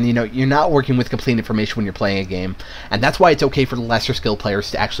there. Again, you're not working with complete information when you're playing a game, and that's why it's okay for lesser skilled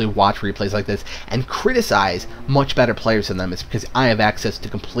players to actually watch replays like this and criticize much better players than them. It's because I have access to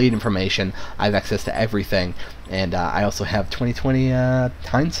complete information, I have access to everything, and I also have 20/20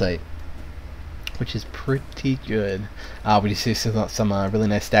 hindsight, which is pretty good. We do see some really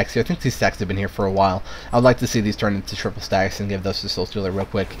nice stacks here. I think these stacks have been here for a while. I would like to see these turn into triple stacks and give those to Soulstealer real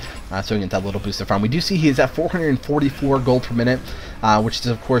quick so we can get that little boost of farm. We do see he is at 444 gold per minute, which is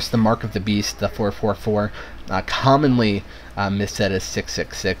of course the mark of the beast, the 444. Commonly misset as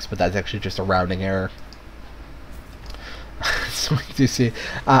 666, but that's actually just a rounding error. So we do see,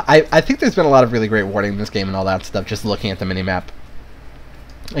 I think there's been a lot of really great warding in this game and all that stuff, just looking at the minimap.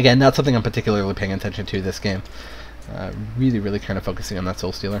 Again, not something I'm particularly paying attention to this game. Really kind of focusing on that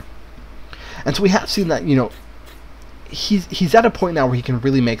Soulstealer. And so we have seen that, he's at a point now where he can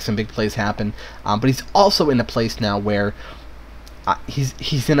really make some big plays happen, but he's also in a place now where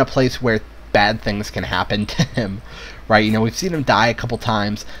he's in a place where bad things can happen to him, right? We've seen him die a couple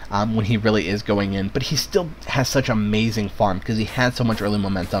times when he really is going in, but he still has such amazing farm because he has so much early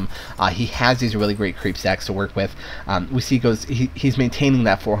momentum. He has these really great creep stacks to work with. We see he's maintaining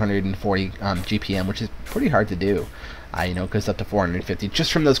that 440 GPM, which is pretty hard to do. Goes up to 450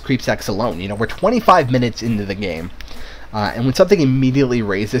 just from those creep stacks alone. We're 25 minutes into the game, and when something immediately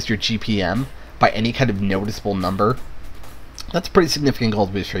raises your GPM by any kind of noticeable number, that's a pretty significant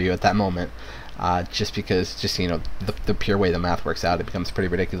gold boost for you at that moment. Just because, the pure way the math works out, it becomes pretty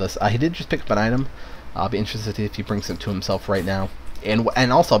ridiculous. He did just pick up an item. I'll be interested to see if he brings it to himself right now.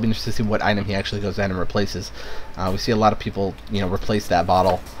 And also, I'll be interested to see what item he actually goes ahead and replaces. We see a lot of people, replace that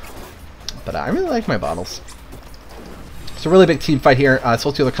bottle. But I really like my bottles. It's a really big team fight here.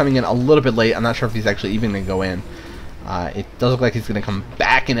 Soulstealer coming in a little bit late. I'm not sure if he's actually even going to go in. It does look like he's going to come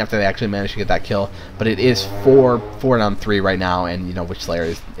back in after they actually manage to get that kill, but it is 4-on-3 right now, and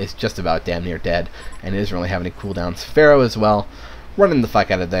Witchslayer is just about damn near dead, and it doesn't really have any cooldowns. Pharaoh as well, running the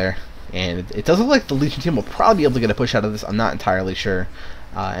fuck out of there, and it does look like the Legion team will probably be able to get a push out of this. I'm not entirely sure,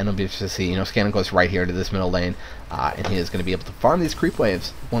 and it'll be interesting to see. Scandal goes right here to this middle lane, and he is going to be able to farm these creep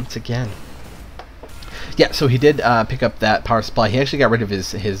waves once again. Yeah, so he did pick up that power supply. He actually got rid of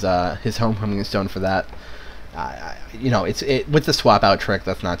his homecoming stone for that. With the swap out trick,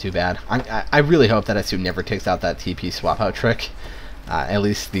 that's not too bad. I really hope that SU never takes out that TP swap out trick. At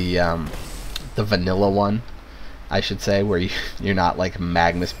least the vanilla one, I should say, where you're not like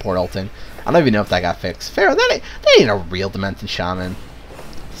Magnus portalting. I don't even know if that got fixed. Pharaoh, that ain't a real Demented Shaman.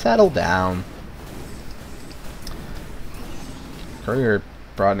 Settle down. Courier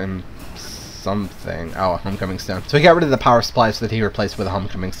brought him something. Oh, a homecoming stone. So he got rid of the power supply so that he replaced with a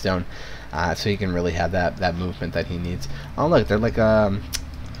homecoming stone. So he can really have that movement that he needs. Oh look, they're like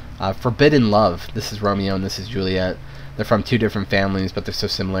forbidden love. This is Romeo and this is Juliet. They're from two different families, but they're so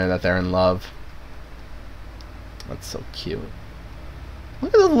similar that they're in love. That's so cute.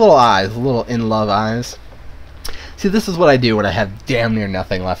 Look at those little eyes, little in love eyes. See, this is what I do when I have damn near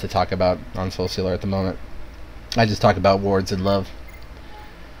nothing left to talk about on Soulstealer at the moment. I just talk about wards and love.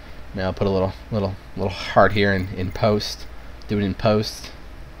 Now I'll put a little heart here in post. Do it in post.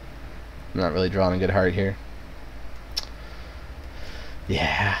 I'm not really drawing a good heart here.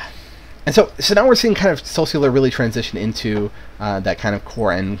 Yeah. And so now we're seeing kind of Soulstealer really transition into that kind of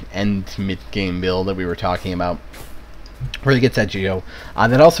core end mid-game build that we were talking about. Really gets that geo.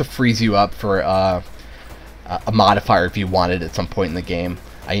 That also frees you up for a modifier if you wanted at some point in the game.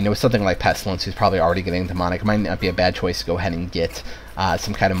 Something like Pestilence, who's probably already getting demonic. It might not be a bad choice to go ahead and get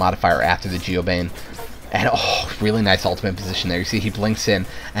some kind of modifier after the Geobane. And, oh, really nice ultimate position there. You see he blinks in,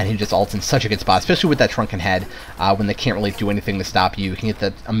 and he just ults in such a good spot, especially with that Shrunken Head, when they can't really do anything to stop you. You can get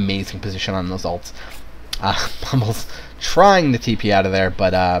that amazing position on those ults. Almost trying to TP out of there,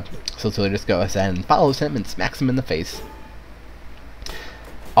 but Soulstealer just goes ahead and follows him and smacks him in the face.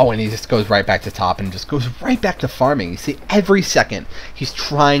 Oh, and he just goes right back to top and just goes right back to farming. You see, every second, he's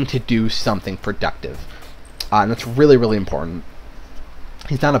trying to do something productive. And that's really, really important.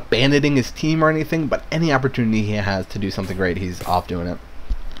 He's not abandoning his team or anything, but any opportunity he has to do something great, he's off doing it.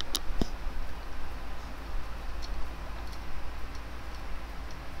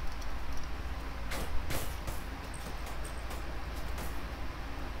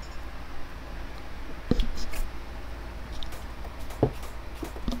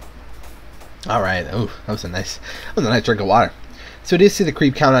 Alright, ooh, that was a nice drink of water. So you see the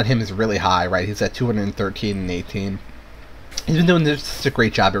creep count on him is really high, right? He's at 213 and 18. He's been doing just a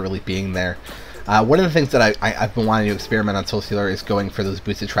great job at really being there. One of the things that I've been wanting to experiment on Soulstealer is going for those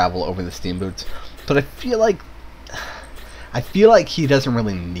boots of travel over the steam boots. But I feel like he doesn't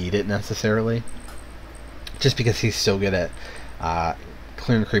really need it necessarily, just because he's so good at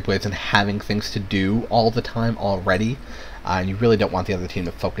clearing creep waves and having things to do all the time already. And you really don't want the other team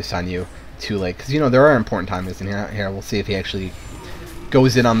to focus on you too late, because there are important times in here. We'll see if he actually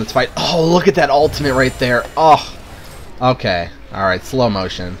goes in on this fight. Oh, look at that ultimate right there. Oh, okay, all right, slow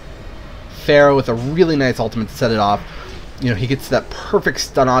motion. Pharaoh with a really nice ultimate to set it off. He gets that perfect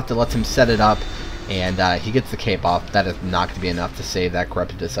stun off that lets him set it up, and he gets the cape off. That is not going to be enough to save that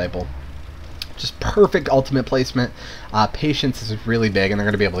corrupted disciple. Just perfect ultimate placement. Patience is really big, and they're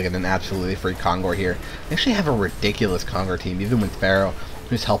going to be able to get an absolutely free Kongor here. They actually have a ridiculous Kongor team, even with Pharaoh,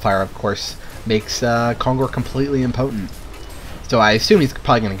 whose Hellfire, of course, makes Kongor completely impotent. So I assume he's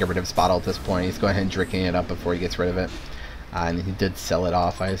probably going to get rid of his bottle at this point. He's going ahead and drinking it up before he gets rid of it. And he did sell it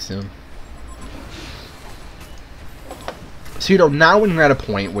off, I assume. So, now when you're at a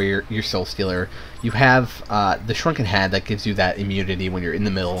point where you're Soulstealer, you have the Shrunken Head that gives you that immunity when you're in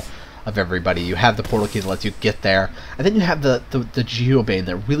the middle of everybody. You have the portal key that lets you get there, and then you have the Geobane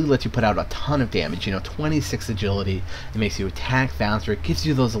that really lets you put out a ton of damage. 26 agility. It makes you attack faster. It gives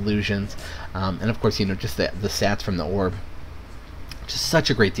you those illusions, and of course, just the stats from the orb. Just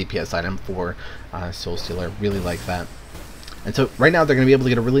such a great DPS item for Soulstealer. Really like that. And so right now they're going to be able to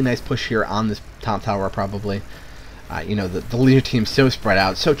get a really nice push here on this top tower, probably. The leader team's so spread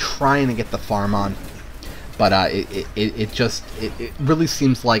out, so trying to get the farm on. But it really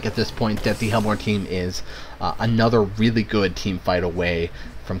seems like at this point that the Hellborn team is another really good team fight away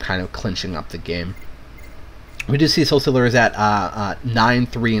from kind of clinching up the game. We do see Soulstealer is at 9,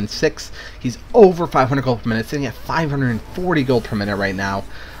 3, and 6. He's over 500 gold per minute, sitting at 540 gold per minute right now.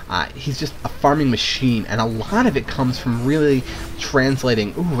 He's just a farming machine, and a lot of it comes from really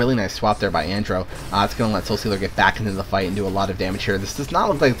translating. Ooh, really nice swap there by Andro. It's going to let Soulstealer get back into the fight and do a lot of damage here. This does not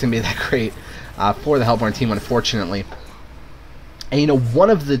look like it's going to be that great for the Hellborn team, unfortunately. And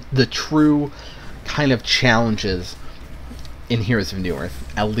one of the true kind of challenges in Heroes of Newerth,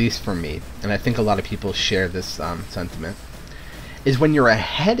 at least for me, and I think a lot of people share this sentiment, is when you're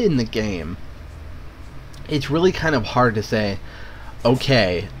ahead in the game, it's really kind of hard to say,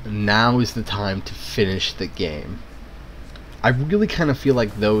 okay, now is the time to finish the game. I really kind of feel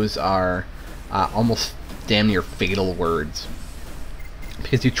like those are almost damn near fatal words,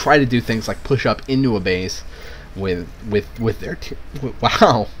 because you try to do things like push up into a base with their team.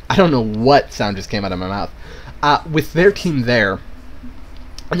 Wow, I don't know what sound just came out of my mouth. With their team there,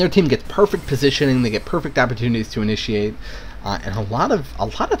 and their team gets perfect positioning, they get perfect opportunities to initiate, and a lot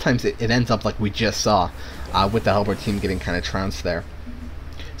of times it ends up like we just saw with the Hellborn team getting kind of trounced there.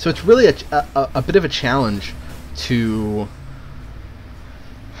 So it's really a bit of a challenge to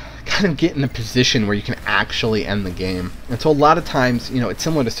kind of get in a position where you can actually end the game. And so a lot of times, it's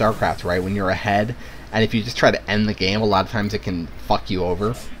similar to StarCraft, right? When you're ahead, and if you just try to end the game, a lot of times it can fuck you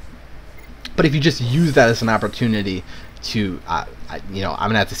over. But if you just use that as an opportunity to, I'm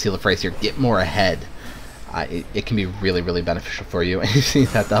gonna have to steal the phrase here, get more ahead, it can be really, really beneficial for you. And you see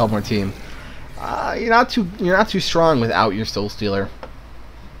that the Hellborn team, you're not too strong without your Soulstealer.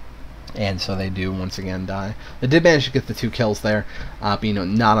 And so they do once again die. They did manage to get the 2 kills there, but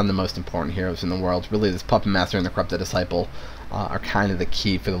not on the most important heroes in the world. Really, this Puppet Master and the Corrupted Disciple are kind of the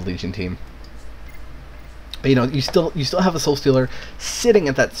key for the Legion team. But you still have a Soulstealer sitting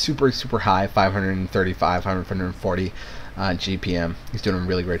at that super high 535, 540 GPM. He's doing a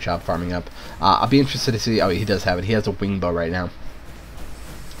really great job farming up. I'll be interested to see. Oh, he does have it. He has a wing bow right now.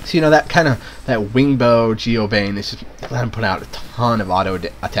 So that wing bow Geobane is just let him put out a ton of auto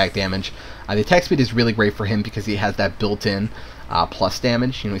attack damage. The attack speed is really great for him because he has that built-in plus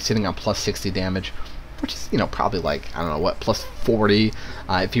damage. He's sitting on plus 60 damage, which is probably like, I don't know what, plus 40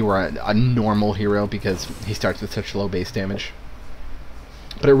 if he were a normal hero, because he starts with such low base damage.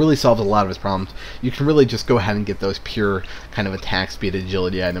 But it really solves a lot of his problems. You can really just go ahead and get those pure kind of attack speed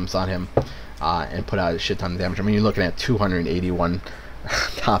agility items on him and put out a shit ton of damage. I mean, you're looking at 281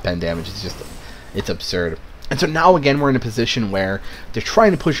 top end damage. It's absurd. And so now again we're in a position where they're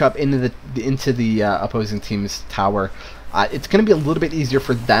trying to push up into the opposing team's tower. It's going to be a little bit easier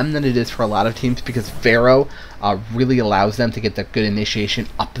for them than it is for a lot of teams because Pharaoh really allows them to get that good initiation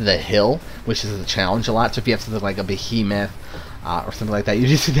up the hill, which is a challenge a lot. So if you have something like a behemoth or something like that,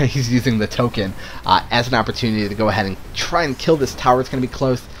 he's using the token as an opportunity to go ahead and try and kill this tower. It's going to be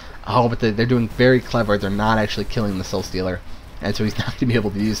close. Oh, but they're doing very clever. They're not actually killing the Soulstealer, and so he's not going to be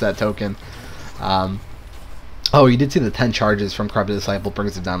able to use that token. Oh, you did see the 10 charges from Corrupted Disciple,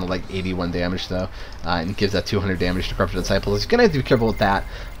 brings it down to like 81 damage though, and gives that 200 damage to Corrupted Disciple. So you're going to have to be careful with that,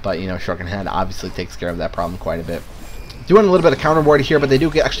 but you know, Shrunken Head obviously takes care of that problem quite a bit. Doing a little bit of counter ward here, but they do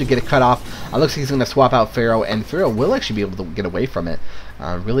actually get it cut off. Looks like he's going to swap out Pharaoh, and Pharaoh will actually be able to get away from it.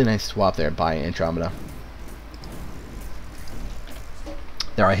 Really nice swap there by Andromeda.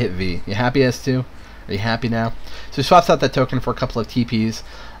 There, I hit V. You happy, S2? Are you happy now? So he swaps out that token for a couple of TPs.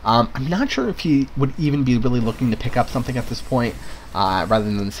 I'm not sure if he would even be really looking to pick up something at this point, rather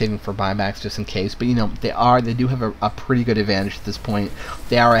than saving for buybacks just in case. But you know, they do have a pretty good advantage at this point.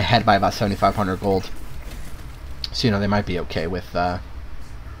 They are ahead by about 7,500 gold, so you know they might be okay with not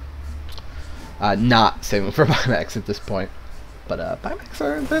saving for buybacks at this point. But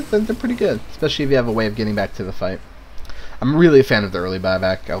buybacks they're pretty good, especially if you have a way of getting back to the fight. I'm really a fan of the early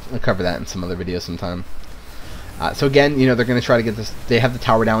buyback. I'll cover that in some other video sometime. So again, you know, they're going to try to get this. They have the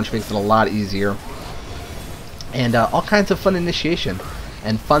tower down, which makes it a lot easier. And all kinds of fun initiation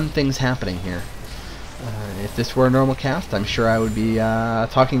and fun things happening here. If this were a normal cast, I'm sure I would be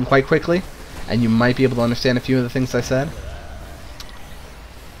talking quite quickly, and you might be able to understand a few of the things I said.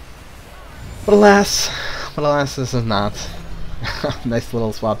 But alas, this is not. Nice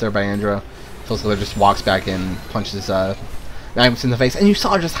little swap there by Andro. Soulstealer just walks back in, punches Magnus in the face, and you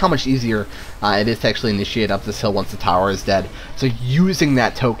saw just how much easier it is to actually initiate up this hill once the tower is dead. So using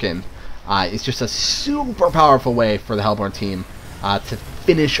that token is just a super powerful way for the Hellborn team to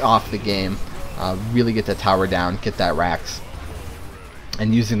finish off the game, really get that tower down, get that Rax,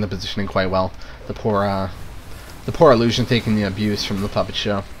 and using the positioning quite well. The poor illusion taking the abuse from the puppet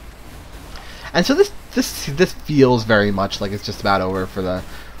show. And so this feels very much like it's just about over for the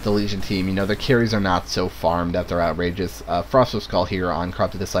Legion team. You know, their carries are not so farmed at their outrageous. Frostwolf's Call here on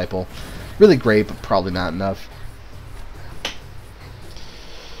Corrupted Disciple. Really great, but probably not enough.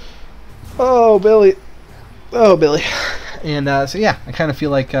 Oh, Billy. Oh, Billy. And so yeah, I kind of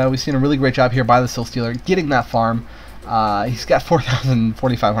feel like we've seen a really great job here by the Soulstealer getting that farm. He's got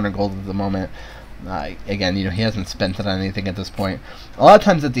 4,500 gold at the moment. Again, you know, he hasn't spent it on anything at this point. A lot of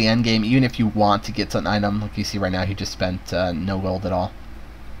times at the end game, even if you want to get an item, like you see right now, he just spent no gold at all.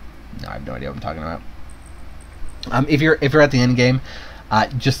 No, I have no idea what I'm talking about. If you're at the end game,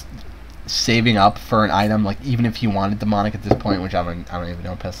 just saving up for an item, like even if you wanted demonic at this point, which I don't even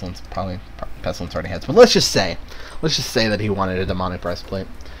know, Pestilence already has. But let's just say that he wanted a demonic breastplate.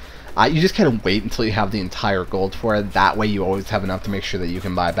 You just kind of wait until you have the entire gold for it. That way, you always have enough to make sure that you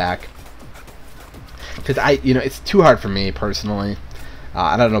can buy back. Because you know, it's too hard for me personally.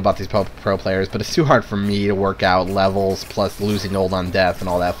 I don't know about these pro players, but it's too hard for me to work out levels plus losing gold on death and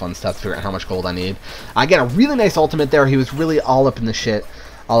all that fun stuff to figure out how much gold I need. I get a really nice ultimate there. He was really all up in the shit,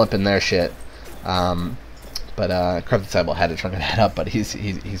 all up in their shit. But Corrupted Disciple had to trunk that up, but he's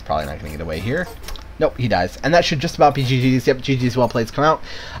probably not going to get away here. Nope, he dies. And that should just about be GG's. Yep, GG's well played come out.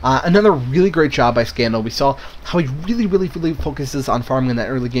 Another really great job by Scandal. We saw how he really focuses on farming in that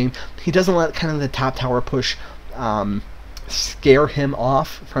early game. He doesn't let kind of the top tower push scare him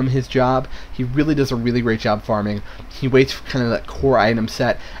off from his job. He really does a really great job farming. He waits for kind of that core item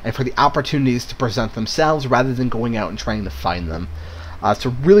set and for the opportunities to present themselves rather than going out and trying to find them.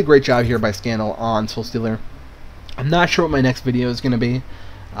 So really great job here by Scandal on Soulstealer. I'm not sure what my next video is going to be.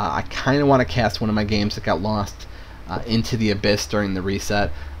 I kind of want to cast one of my games that got lost into the abyss during the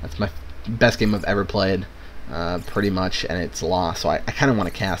reset. That's my best game I've ever played, pretty much, and it's lost. So I kind of want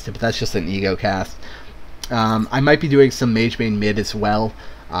to cast it, but that's just an ego cast. I might be doing some Mage Main mid as well,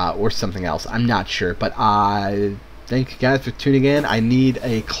 or something else. I'm not sure, but I thank you guys for tuning in. I need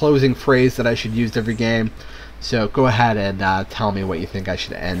a closing phrase that I should use every game, so go ahead and tell me what you think I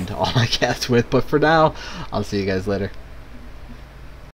should end all my casts with. But for now, I'll see you guys later.